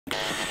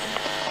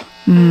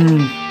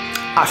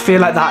I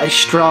feel like that is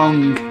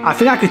strong. I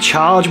think I could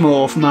charge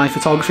more for my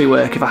photography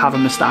work if I have a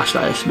moustache,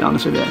 that is, to be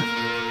honest with you.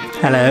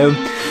 Hello.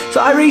 So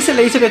I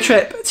recently took a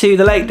trip to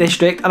the Lake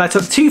District and I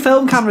took 2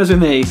 film cameras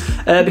with me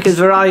because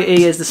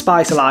variety is the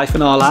spice of life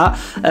and all that.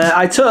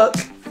 I took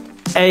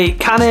a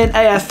Canon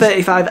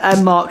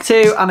af35m Mark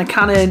II and a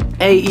Canon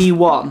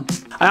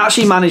AE1. I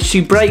actually managed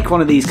to break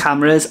one of these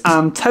cameras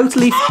and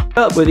totally f***ed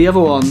up with the other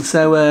one,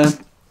 so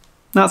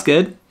that's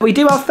good. We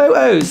do have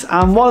photos,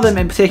 and one of them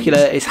in particular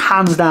is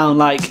hands down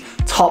like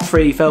top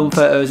 3 film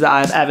photos that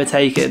I've ever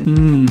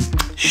taken.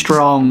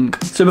 Strong.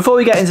 So before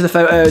we get into the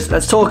photos,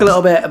 let's talk a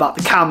little bit about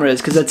the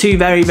cameras because they're 2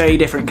 very, very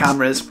different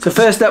cameras. So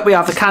first up we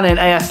have the Canon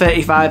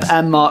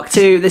af35m Mark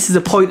II. This is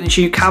a point and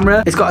shoot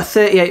camera. It's got a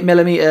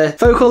 38mm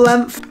focal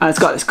length and it's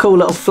got this cool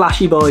little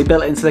flashy boy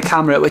built into the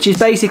camera, which is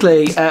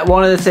basically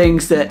one of the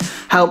things that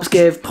helps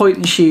give point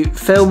and shoot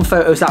film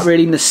photos that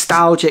really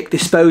nostalgic,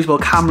 disposable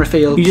camera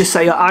feel. You just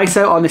set your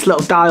ISO on this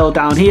little dial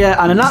down here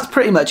and then that's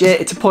pretty much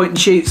it. It's a point and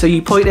shoot, so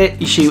you point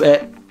it, you shoot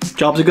it.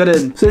 Job's a good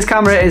one. So this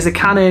camera is the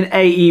Canon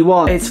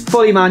AE1. It's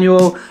fully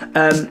manual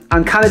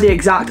and kind of the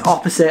exact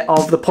opposite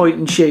of the point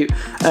and shoot.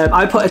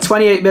 I put a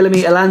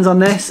 28mm lens on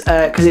this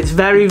because it's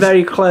very,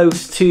 very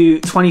close to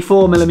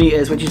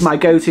 24mm, which is my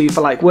go-to for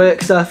like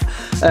work stuff.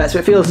 So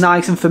it feels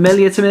nice and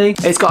familiar to me.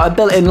 It's got a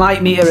built-in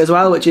light meter as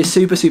well, which is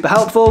super, super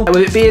helpful. With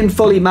it being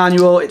fully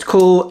manual, it's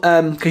cool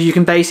because you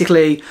can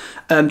basically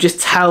just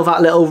tell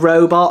that little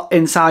robot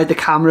inside the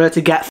camera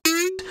to get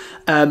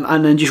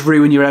and then just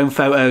ruin your own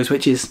photos,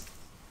 which is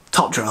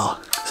top draw.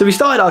 So we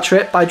started our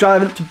trip by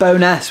driving up to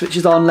Bowness, which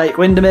is on Lake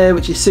Windermere,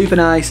 which is super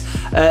nice.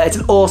 It's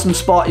an awesome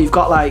spot. You've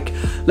got like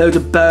loads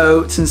of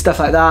boats and stuff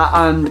like that,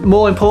 and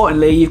more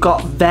importantly you've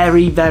got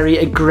very, very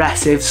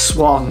aggressive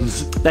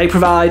swans. They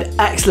provide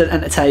excellent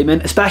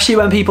entertainment, especially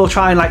when people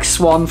try and like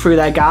swan through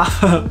their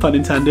gaff, pun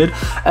intended,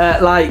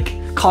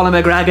 like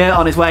Conor McGregor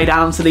on his way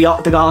down to the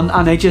octagon,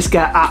 and they just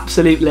get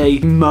absolutely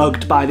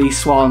mugged by these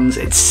swans.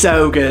 It's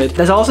so good.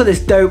 There's also this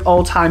dope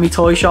old-timey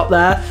toy shop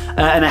there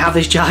and they have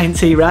this giant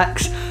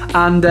T-Rex,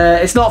 and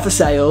it's not for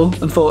sale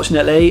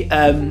unfortunately,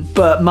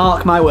 but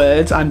mark my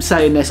words, I'm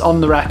saying this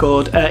on the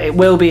record, it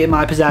will be in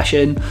my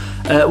possession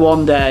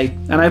one day,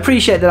 and I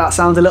appreciate that that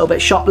sounds a little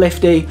bit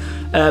shoplifty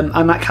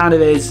and that kind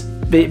of is,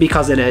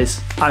 because it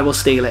is. I will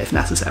steal it if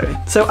necessary.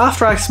 So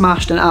after I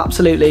smashed an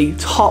absolutely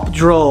top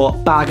drawer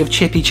bag of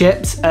chippy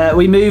chips,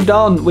 we moved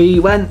on.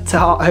 We went to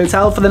our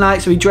hotel for the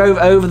night, so we drove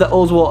over the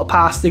ullswater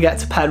pass to get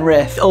to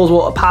Penrith. The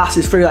ullswater pass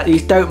is through like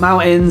these dope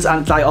mountains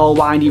and it's like all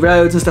windy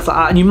roads and stuff like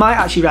that, and you might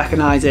actually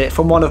recognise it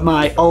from one of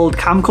my old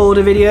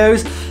camcorder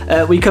videos.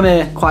 We come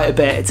here quite a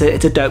bit.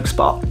 It's a dope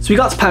spot. So we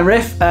got to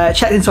Penrith,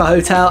 checked into our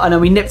hotel, and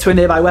then we nipped to a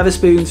nearby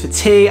Wetherspoons for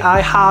tea.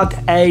 I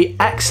had a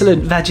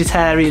excellent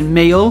vegetarian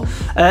meal.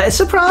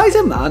 It's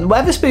surprising, man.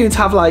 Wetherspoons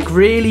have like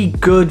really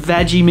good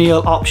veggie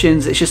meal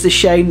options. It's just a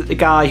shame that the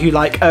guy who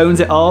like owns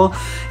it all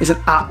is an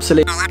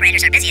absolute... All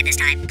operators are busy at this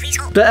time. Please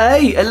hold. But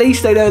hey, at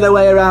least they know their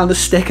way around a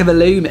stick of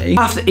halloumi.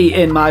 After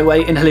eating my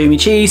weight in halloumi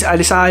cheese, I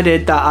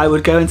decided that I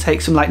would go and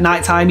take some like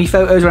nighttime-y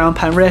photos around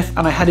Penrith,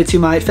 and I headed to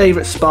my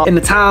favourite spot in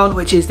the town,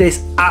 which is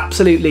this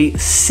absolutely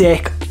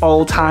sick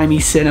old-timey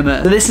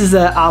cinema. So this is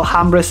the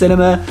Alhambra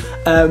cinema.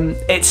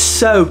 It's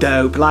so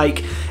dope.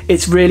 Like,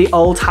 it's really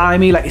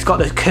old-timey, like it's got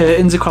the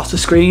curtains across the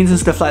screens and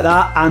stuff like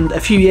that. And a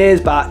few years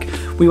back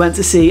we went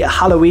to see a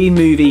Halloween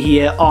movie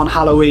here on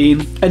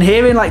Halloween, and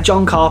hearing like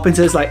John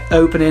Carpenter's like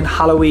opening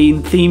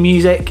Halloween theme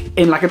music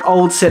in like an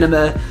old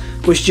cinema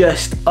was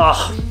just,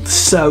 oh,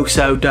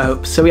 so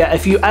dope. So yeah,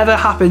 if you ever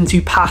happen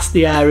to pass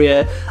the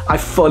area, I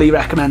fully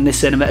recommend this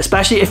cinema,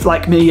 especially if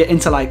like me, you're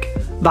into like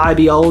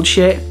vibey old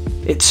shit.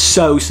 It's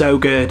so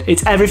good.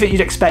 It's everything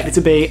you'd expect it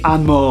to be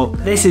and more.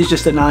 This is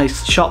just a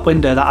nice shop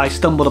window that I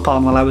stumbled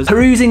upon while I was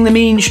perusing the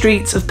mean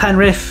streets of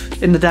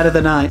Penrith in the dead of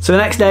the night. So the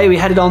next day we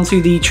headed on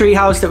to the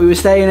treehouse that we were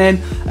staying in.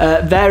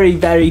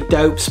 Very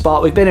dope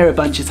spot. We've been here a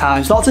bunch of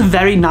times. Lots of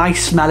very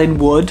nice smelling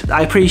wood.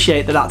 I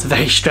appreciate that that's a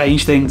very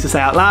strange thing to say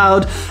out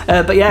loud.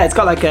 But yeah, it's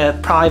got like a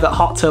private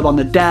hot tub on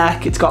the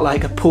deck. It's got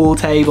like a pool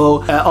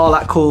table, all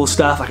that cool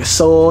stuff, like a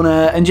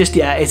sauna, and just,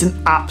 yeah, it's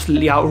an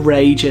absolutely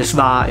outrageous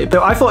vibe.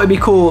 So I thought it'd be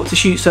cool to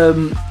shoot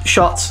some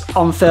shots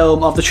on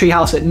film of the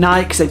treehouse at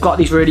night because they've got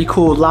these really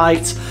cool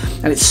lights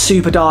and it's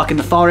super dark in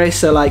the forest,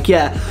 so like,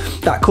 yeah,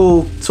 that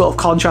cool sort of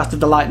contrast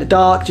of the light and the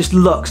dark just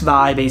looks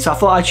vibey. So I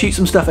thought I'd shoot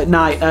some stuff at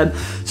night.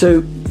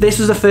 So this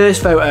was the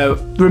first photo.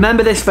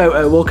 Remember this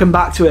photo, we'll come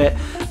back to it,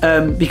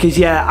 because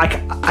yeah,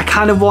 I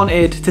kind of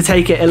wanted to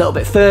take it a little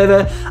bit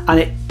further, and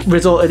it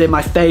resulted in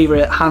my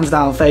favourite, hands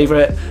down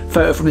favourite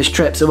photo from this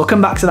trip. So we'll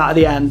come back to that at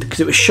the end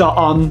because it was shot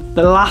on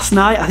the last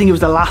night. I think it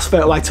was the last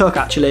photo I took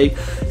actually.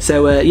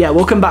 So yeah,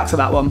 we'll come back to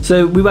that one.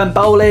 So we went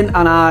bowling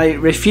and I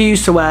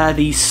refused to wear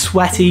these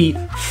sweaty,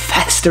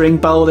 festering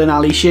bowling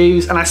alley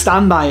shoes, and I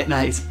stand by it,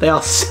 mate. They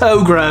are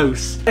so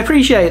gross. I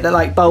appreciate that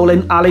like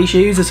bowling alley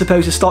shoes are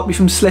supposed to stop you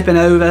from slipping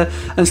over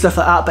and stuff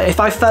like that, but if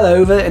I fell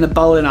over in a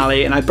bowling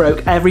alley and I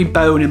broke every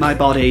bone in my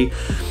body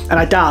and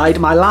I died,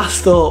 my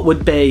last thought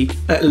would be,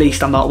 at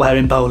least I'm not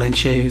wearing bowling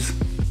shoes.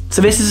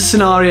 So this is a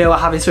scenario where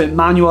having something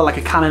manual like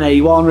a Canon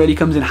A1 really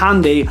comes in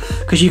handy,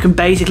 because you can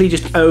basically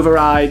just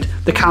override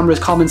the camera's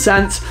common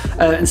sense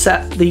and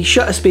set the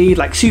shutter speed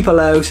like super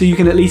low so you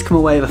can at least come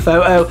away with a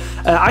photo.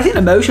 I think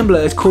the motion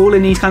blur is cool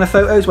in these kind of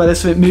photos where there's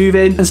something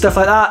moving and stuff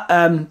like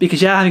that,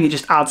 because yeah, I think it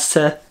just adds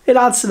to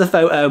the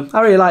photo.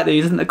 I really like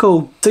these, isn't it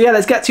cool? So yeah,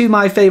 let's get to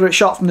my favourite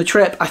shot from the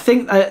trip. I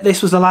think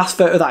this was the last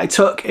photo that I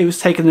took. It was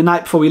taken the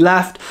night before we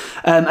left,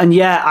 and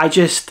yeah, I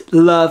just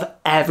love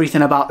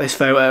everything about this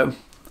photo.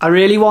 I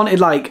really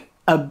wanted like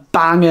a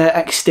banger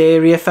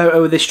exterior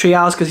photo of this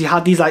treehouse, because you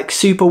had these like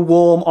super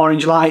warm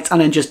orange lights and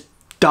then just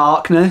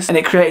darkness, and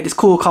it created this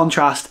cool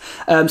contrast.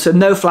 So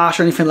no flash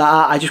or anything like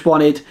that. I just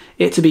wanted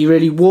it to be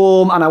really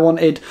warm, and I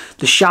wanted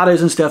the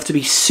shadows and stuff to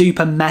be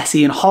super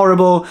messy and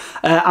horrible,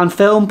 and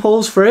film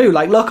pulls through.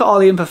 Like, look at all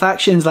the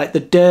imperfections, like the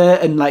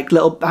dirt and like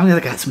little, I mean,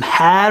 like some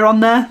hair on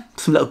there,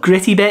 some little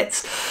gritty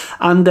bits,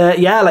 and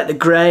yeah, like the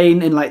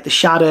grain and like the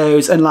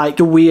shadows and like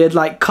the weird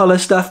like color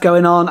stuff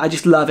going on. I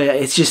just love it.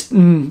 It's just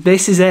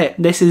this is it.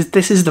 This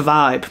is the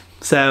vibe.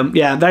 So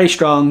yeah, very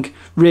strong,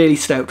 really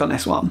stoked on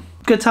this one.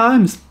 Good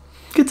times.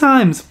 Good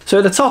times. So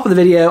at the top of the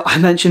video, I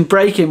mentioned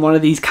breaking one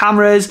of these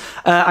cameras,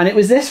 and it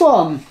was this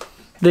one,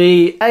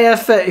 the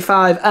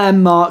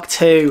af35m Mark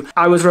II.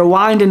 I was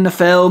rewinding the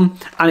film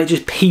and it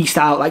just pieced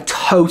out, like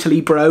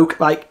totally broke,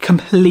 like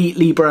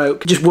completely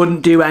broke. It just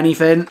wouldn't do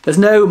anything. There's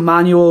no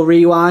manual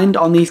rewind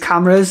on these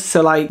cameras,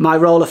 so like my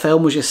roll of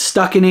film was just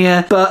stuck in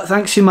here. But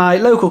thanks to my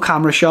local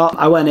camera shop,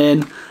 I went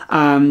in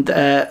and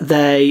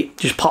they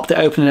just popped it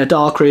open in a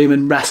dark room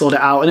and wrestled it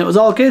out, and it was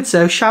all good.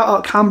 So shout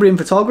out Cambrian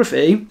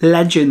Photography,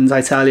 legends,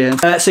 I tell you.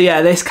 So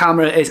yeah, this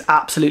camera is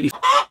absolutely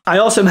I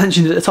also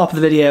mentioned at the top of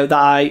the video that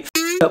I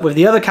up with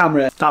the other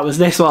camera. That was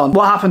this one.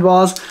 What happened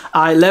was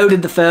I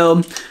loaded the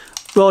film,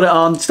 rolled it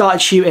on, started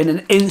shooting,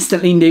 and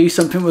instantly knew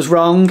something was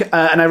wrong,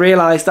 and I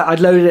realised that I'd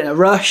loaded it in a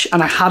rush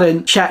and I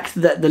hadn't checked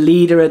that the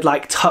leader had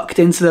like tucked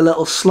into the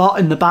little slot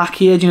in the back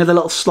here. Do you know the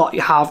little slot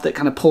you have that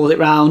kind of pulls it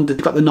round?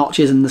 You've got the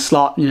notches and the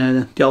slot, you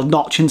know, the old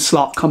notch and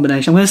slot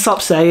combination. I'm going to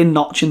stop saying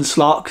notch and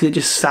slot because it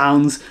just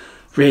sounds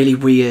really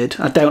weird.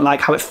 I don't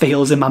like how it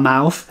feels in my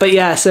mouth. But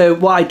yeah, so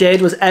what I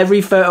did was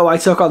every photo I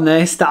took on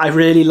this that I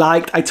really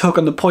liked, I took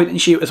on the point and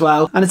shoot as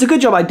well. And it's a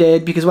good job I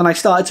did, because when I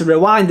started to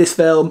rewind this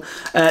film,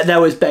 there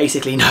was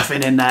basically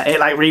nothing in there. It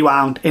like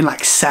rewound in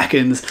like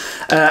seconds,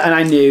 and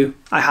I knew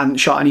I hadn't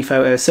shot any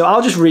photos. So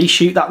I'll just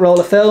reshoot that roll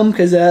of film,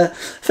 because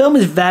film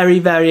is very,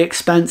 very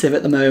expensive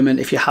at the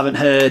moment, if you haven't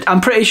heard. I'm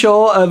pretty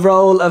sure a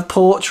roll of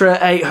Portrait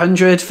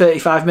 800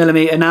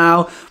 35mm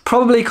now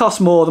probably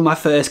costs more than my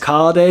first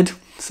car did.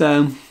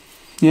 So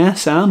yeah,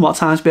 Sam, what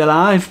times be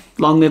alive?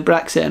 Long live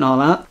Brexit and all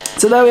that.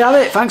 So there we have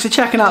it. Thanks for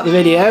checking out the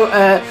video.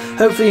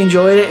 Hopefully you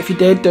enjoyed it. If you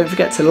did, don't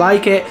forget to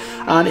like it.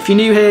 And if you're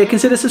new here,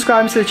 consider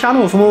subscribing to the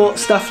channel for more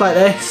stuff like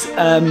this.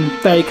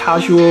 Very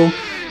casual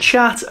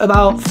chat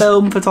about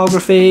film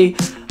photography,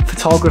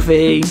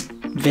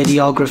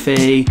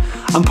 videography.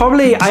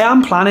 I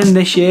am planning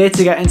this year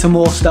to get into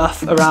more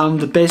stuff around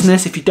the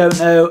business. If you don't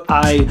know,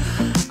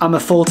 I'm a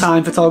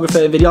full-time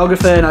photographer and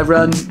videographer, and I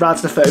run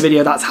Rad's the Photo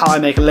Video. That's how I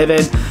make a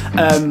living.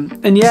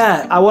 And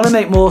yeah, I want to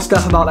make more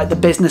stuff about like the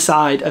business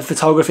side of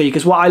photography,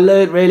 because what I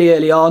learned really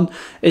early on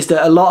is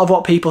that a lot of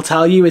what people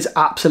tell you is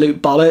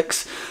absolute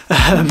bollocks.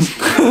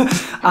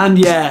 And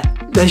yeah,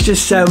 there's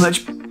just so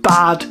much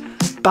bad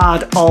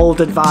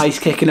old advice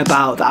kicking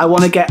about that I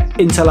want to get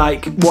into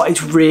like what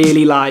it's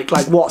really like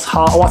what's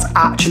hard, what's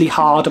actually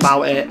hard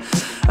about it,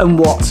 and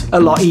what's a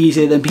lot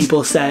easier than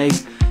people say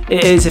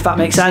it is, if that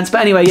makes sense.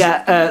 But anyway,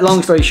 yeah,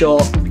 long story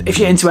short, if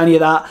you're into any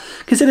of that,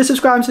 consider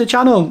subscribing to the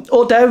channel,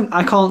 or don't.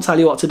 I can't tell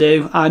you what to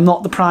do. I'm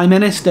not the Prime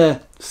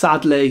Minister,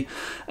 sadly,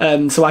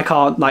 so I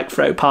can't like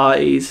throw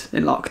parties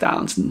in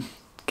lockdowns and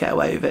get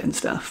away with it and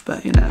stuff,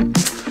 but you know,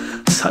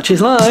 such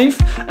is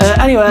life.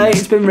 Anyway,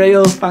 it's been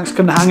real. Thanks for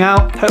coming to hang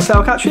out. Hopefully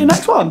I'll catch you in the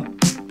next one.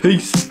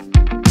 Peace.